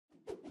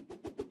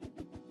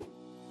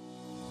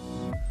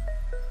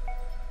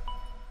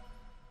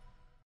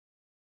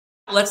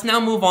Let's now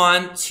move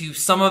on to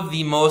some of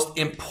the most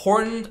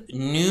important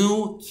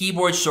new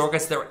keyboard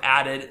shortcuts that were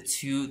added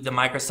to the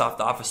Microsoft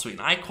Office suite.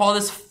 And I call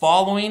this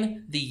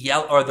following the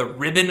yellow or the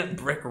ribbon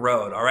brick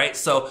road. All right.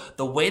 So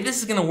the way this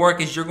is going to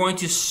work is you're going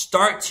to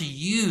start to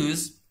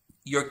use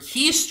your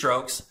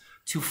keystrokes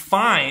to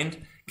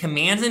find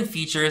commands and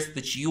features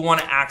that you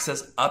want to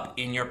access up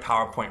in your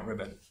PowerPoint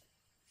ribbon.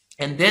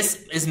 And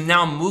this is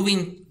now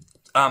moving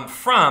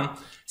from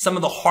some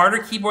of the harder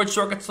keyboard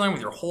shortcuts to learn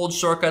with your hold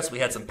shortcuts. We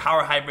had some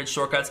power hybrid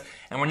shortcuts,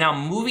 and we're now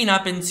moving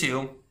up into,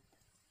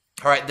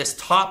 all right, this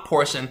top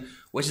portion,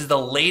 which is the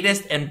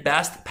latest and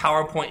best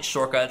PowerPoint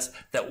shortcuts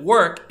that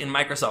work in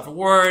Microsoft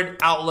Word,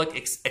 Outlook,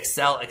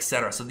 Excel,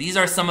 etc. So these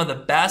are some of the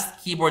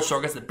best keyboard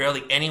shortcuts that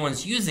barely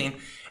anyone's using,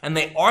 and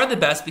they are the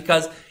best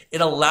because it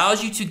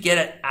allows you to get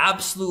at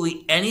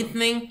absolutely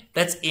anything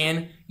that's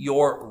in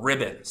your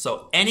ribbon.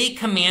 So any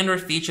command or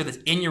feature that's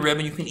in your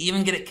ribbon, you can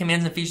even get at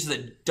commands and features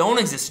that don't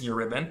exist in your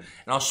ribbon. And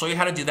I'll show you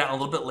how to do that a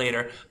little bit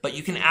later, but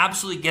you can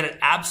absolutely get at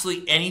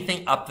absolutely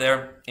anything up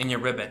there in your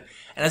ribbon.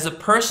 And as a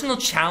personal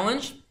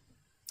challenge,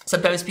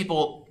 sometimes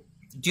people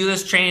do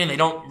this training and they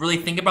don't really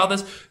think about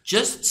this.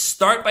 Just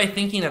start by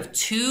thinking of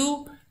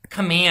 2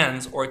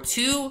 commands or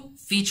 2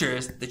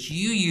 features that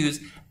you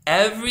use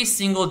every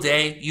single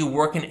day you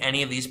work in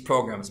any of these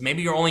programs.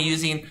 Maybe you're only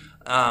using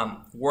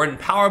Word and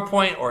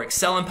PowerPoint or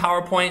Excel and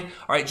PowerPoint.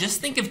 All right, just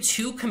think of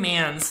 2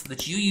 commands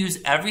that you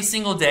use every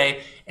single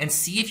day and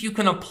see if you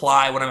can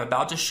apply what I'm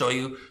about to show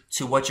you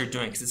to what you're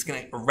doing, because it's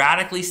going to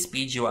radically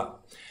speed you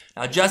up.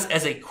 Now, just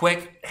as a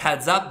quick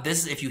heads up,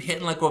 this is if you hit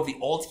and let go of the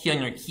Alt key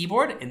on your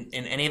keyboard in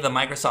any of the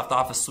Microsoft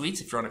Office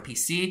suites. If you're on a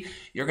PC,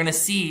 you're going to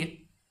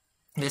see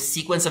this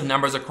sequence of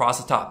numbers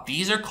across the top.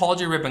 These are called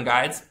your ribbon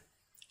guides.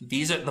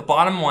 These are the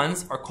bottom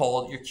ones are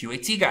called your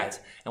QAT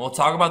guides, and we'll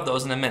talk about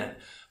those in a minute.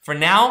 For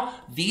now,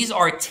 these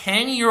are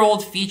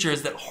 10-year-old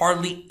features that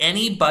hardly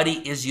anybody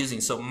is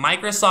using. So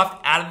Microsoft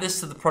added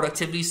this to the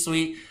productivity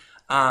suite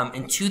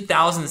in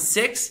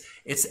 2006.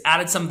 It's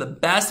added some of the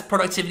best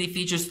productivity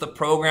features to the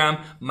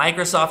program.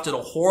 Microsoft did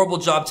a horrible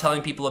job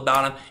telling people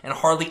about them, and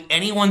hardly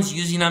anyone's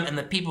using them, and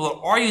the people that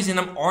are using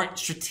them aren't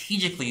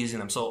strategically using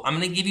them. So I'm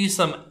going to give you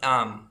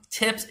some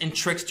tips and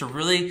tricks to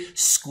really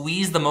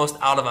squeeze the most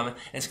out of them, and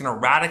it's going to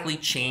radically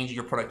change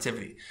your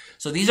productivity.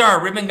 So these are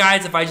our ribbon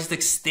guides. If I just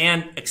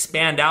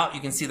expand out, you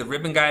can see the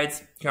ribbon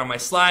guides here on my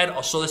slide.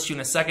 I'll show this to you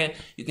in a second.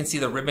 You can see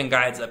the ribbon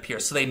guides up here.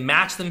 So they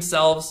match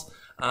themselves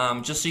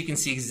just so you can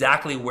see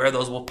exactly where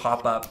those will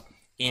pop up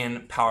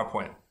in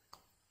PowerPoint.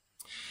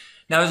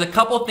 Now there's a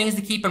couple of things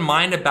to keep in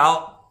mind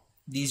about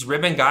these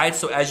ribbon guides.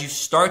 So as you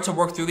start to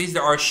work through these,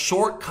 there are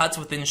shortcuts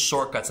within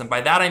shortcuts. And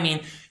by that I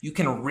mean you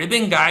can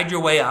ribbon guide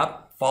your way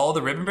up, follow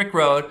the ribbon brick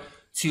road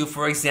to,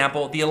 for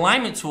example, the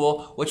alignment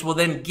tool, which will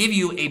then give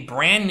you a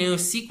brand new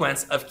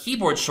sequence of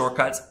keyboard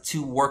shortcuts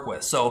to work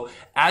with. So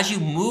as you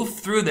move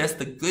through this,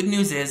 the good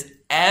news is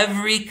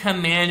every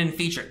command and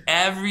feature,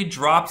 every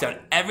drop down,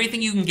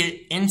 everything you can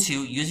get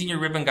into using your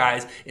ribbon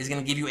guides is going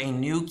to give you a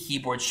new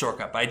keyboard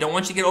shortcut. But I don't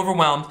want you to get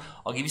overwhelmed.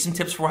 I'll give you some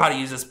tips for how to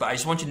use this, but I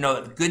just want you to know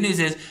that the good news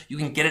is you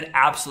can get it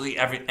absolutely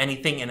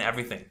anything and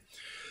everything.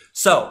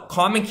 So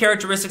common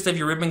characteristics of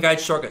your ribbon guide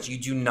shortcuts. You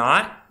do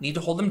not need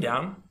to hold them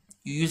down.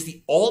 You use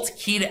the Alt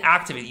key to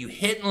activate. You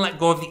hit and let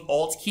go of the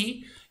Alt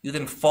key. You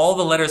then follow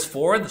the letters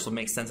forward. This will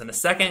make sense in a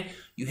second.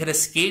 You hit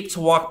Escape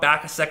to walk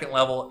back a second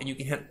level, and you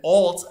can hit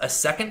Alt a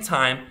second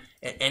time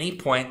at any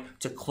point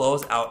to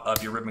close out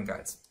of your ribbon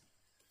guides.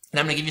 And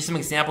I'm going to give you some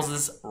examples of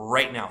this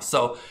right now.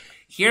 So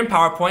here in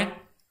PowerPoint,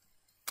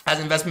 as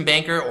an investment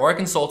banker or a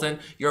consultant,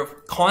 you're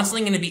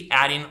constantly going to be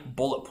adding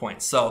bullet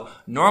points. So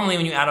normally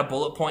when you add a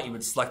bullet point, you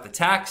would select the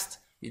text,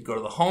 you'd go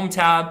to the Home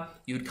tab,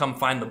 you would come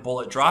find the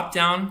bullet drop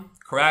down,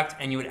 correct?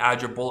 And you would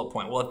add your bullet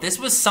point. Well, if this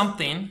was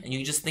something, and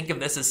you just think of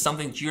this as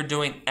something that you're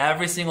doing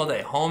every single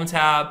day, Home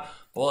tab,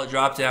 bullet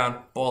drop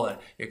down, bullet.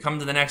 You come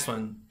to the next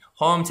one,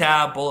 Home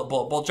tab,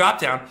 bullet drop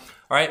down,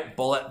 all right,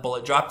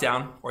 bullet drop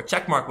down, or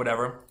check mark,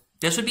 whatever.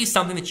 This would be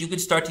something that you could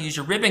start to use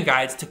your ribbon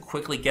guides to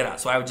quickly get at.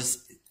 So I would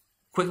just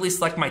quickly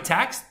select my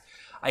text.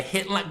 I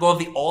hit and let go of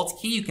the Alt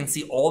key. You can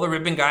see all the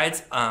ribbon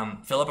guides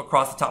fill up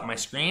across the top of my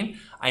screen.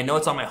 I know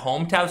it's on my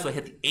Home tab, so I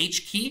hit the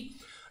H key.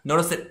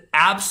 Notice that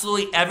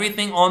absolutely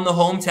everything on the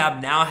Home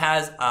tab now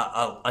has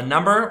a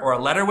number or a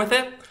letter with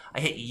it. I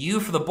hit U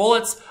for the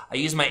bullets. I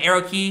use my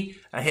arrow key.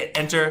 I hit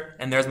Enter,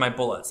 and there's my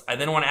bullets. I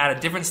then want to add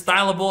a different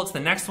style of bullet to the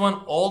next one.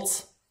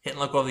 Alt, hit and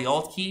let go of the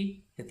Alt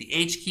key. Hit the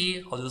H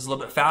key. I'll do this a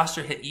little bit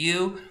faster. Hit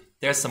U.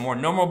 There's some more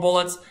normal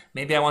bullets.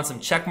 Maybe I want some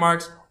check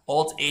marks.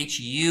 Alt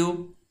H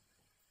U.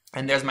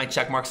 And there's my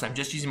check marks. I'm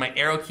just using my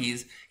arrow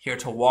keys here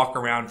to walk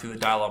around through the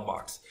dialog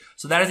box.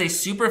 So that is a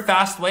super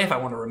fast way. If I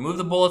want to remove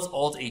the bullets,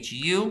 Alt H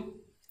U.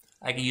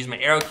 I can use my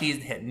arrow keys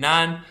to hit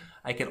none.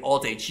 I can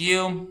Alt H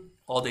U.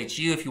 Alt H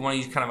U if you want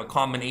to use kind of a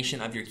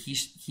combination of your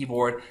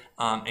keyboard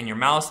and your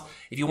mouse.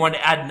 If you want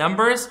to add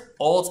numbers,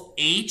 Alt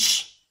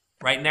H.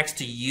 Right next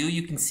to U,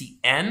 you can see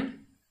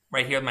N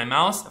right here with my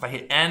mouse. If I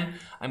hit N,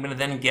 I'm going to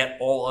then get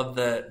all of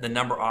the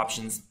number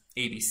options,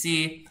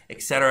 ABC,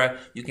 etc.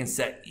 You can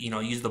set,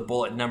 use the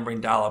bullet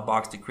numbering dialog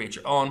box to create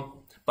your own.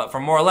 But for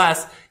more or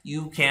less,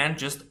 you can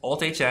just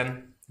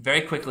Alt-HN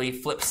very quickly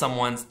flip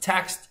someone's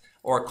text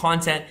or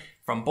content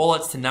from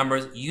bullets to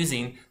numbers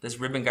using this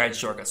ribbon guide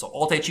shortcut. So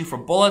Alt-HU for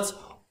bullets,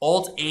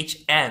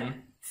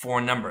 Alt-HN for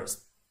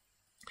numbers.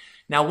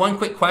 Now, one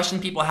quick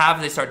question people have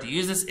as they start to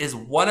use this is,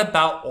 what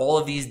about all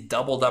of these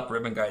doubled up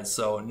ribbon guides?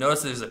 So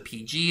notice there's a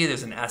PG,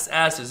 there's an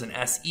SS, there's an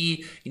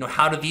SE.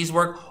 How do these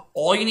work?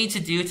 All you need to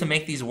do to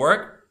make these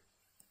work,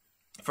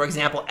 for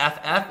example,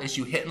 FF, is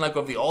you hit and let go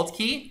of the Alt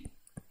key.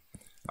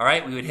 All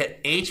right, we would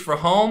hit H for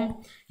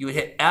home. You would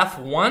hit F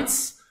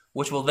once,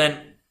 which will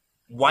then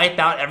wipe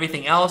out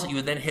everything else. You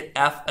would then hit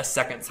F a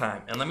second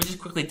time. And let me just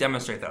quickly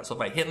demonstrate that. So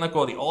if I hit and let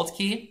go of the Alt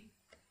key,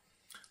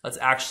 let's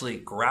actually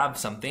grab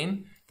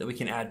something that we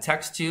can add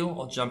text to.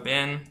 I'll jump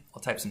in,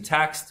 I'll type some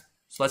text.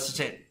 So let's just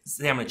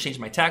say I'm gonna change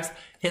my text.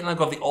 Hit and let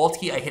go of the Alt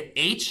key, I hit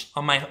H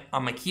on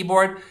my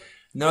keyboard.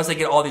 Notice I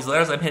get all these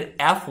letters. I've hit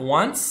F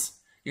once.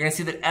 You're gonna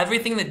see that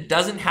everything that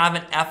doesn't have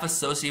an F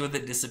associated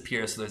with it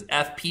disappears. So there's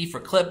FP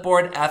for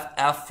clipboard,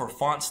 FF for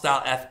font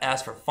style,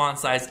 FS for font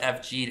size,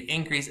 FG to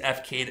increase,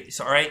 FK to,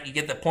 so all right, you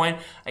get the point.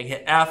 I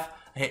hit F,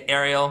 I hit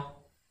Arial,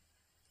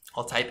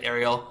 I'll type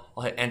Arial,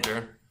 I'll hit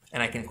enter,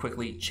 and I can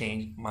quickly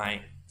change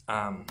my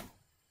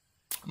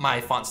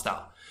my font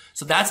style.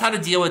 So that's how to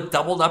deal with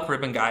doubled up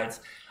ribbon guides.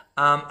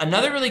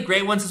 Another really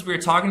great one, since we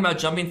were talking about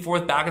jumping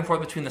back and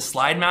forth between the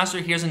slide master,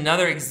 here's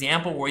another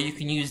example where you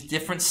can use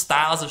different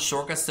styles of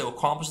shortcuts to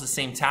accomplish the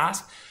same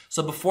task.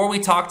 So before we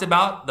talked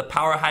about the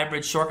power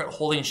hybrid shortcut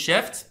holding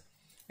shift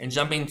and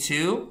jumping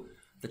to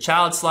the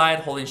child slide,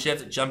 holding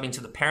shift, jumping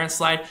to the parent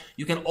slide,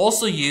 you can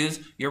also use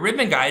your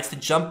ribbon guides to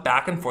jump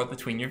back and forth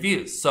between your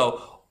views.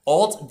 So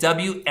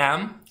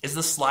Alt-WM is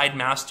the slide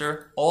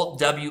master,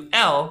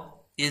 Alt-WL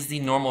is the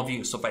normal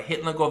view. So if I hit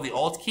and let go of the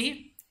Alt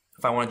key,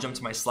 if I want to jump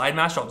to my slide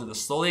master, I'll do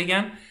this slowly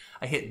again.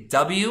 I hit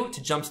W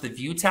to jump to the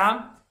view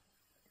tab.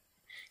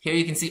 Here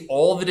you can see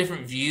all the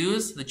different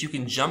views that you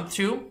can jump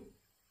to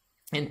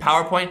in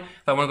PowerPoint.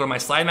 If I want to go to my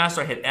slide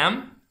master, I hit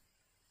M.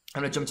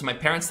 I'm going to jump to my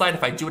parent slide.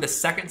 If I do it a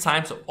second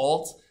time, so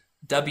Alt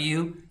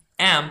W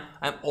M,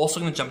 I'm also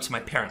going to jump to my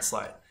parent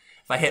slide.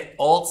 If I hit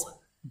Alt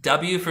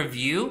W for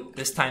view,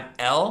 this time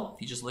L,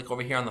 if you just look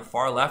over here on the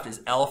far left,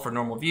 is L for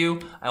normal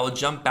view. I will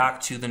jump back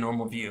to the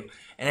normal view.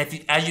 And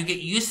as you get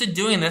used to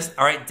doing this,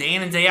 all right, day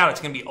in and day out, it's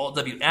going to be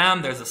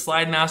Alt-WM, there's a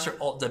slide master,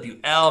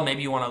 Alt-WL,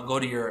 maybe you want to go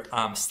to your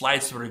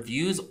slide sort of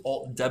views,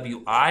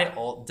 Alt-WI,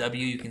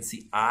 Alt-W, you can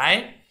see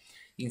I,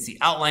 you can see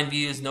outline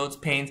views, notes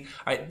panes.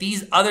 All right,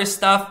 these other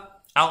stuff,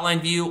 outline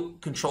view,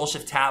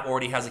 Control-Shift-Tab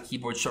already has a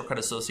keyboard shortcut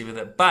associated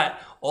with it, but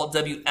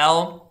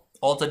Alt-WL,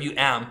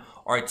 Alt-WM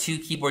are two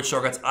keyboard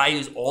shortcuts I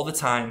use all the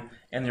time,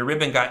 and they're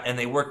ribbon guide, and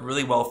they work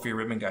really well for your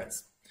ribbon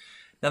guides.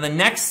 Now the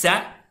next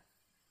set,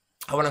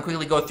 I want to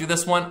quickly go through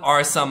this one,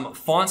 are some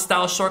font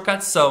style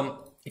shortcuts.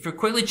 So if you're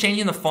quickly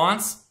changing the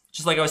fonts,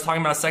 just like I was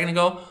talking about a second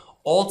ago,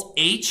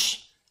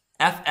 Alt-H,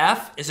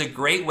 FF is a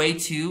great way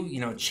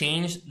to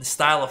change the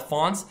style of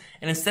fonts.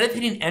 And instead of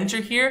hitting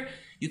enter here,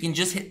 you can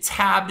just hit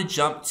tab to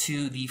jump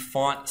to the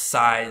font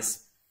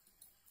size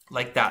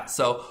like that.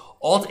 So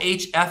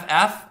Alt-H, FF,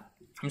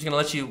 I'm just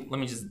going to let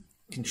me just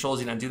Control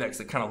Z and undo that because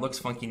it kind of looks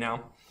funky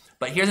now.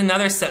 But here's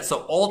another set.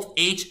 So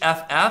Alt-H,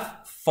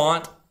 FF,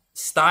 font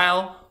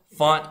style,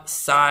 font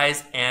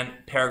size, and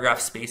paragraph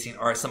spacing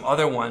are some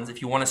other ones.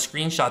 If you want to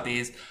screenshot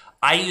these,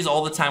 I use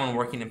all the time when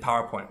working in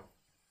PowerPoint.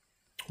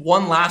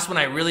 One last one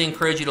I really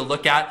encourage you to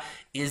look at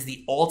is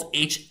the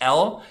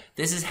Alt-HL.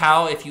 This is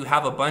how, if you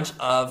have a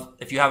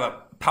PowerPoint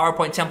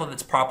template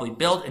that's properly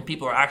built and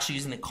people are actually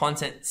using the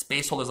content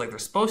space holders like they're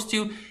supposed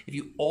to, if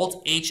you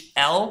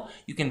Alt-HL,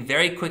 you can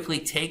very quickly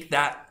take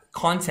that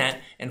content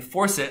and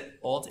force it,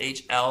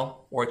 Alt-HL,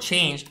 or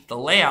change the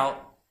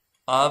layout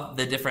of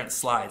the different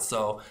slides.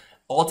 So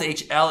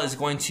Alt-HL is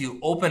going to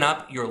open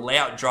up your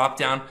layout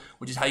dropdown,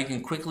 which is how you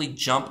can quickly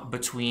jump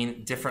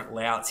between different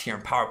layouts here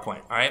in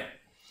PowerPoint, all right?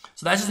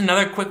 So that's just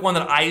another quick one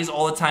that I use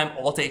all the time,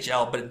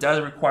 Alt-HL, but it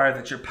does require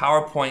that your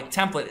PowerPoint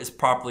template is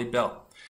properly built.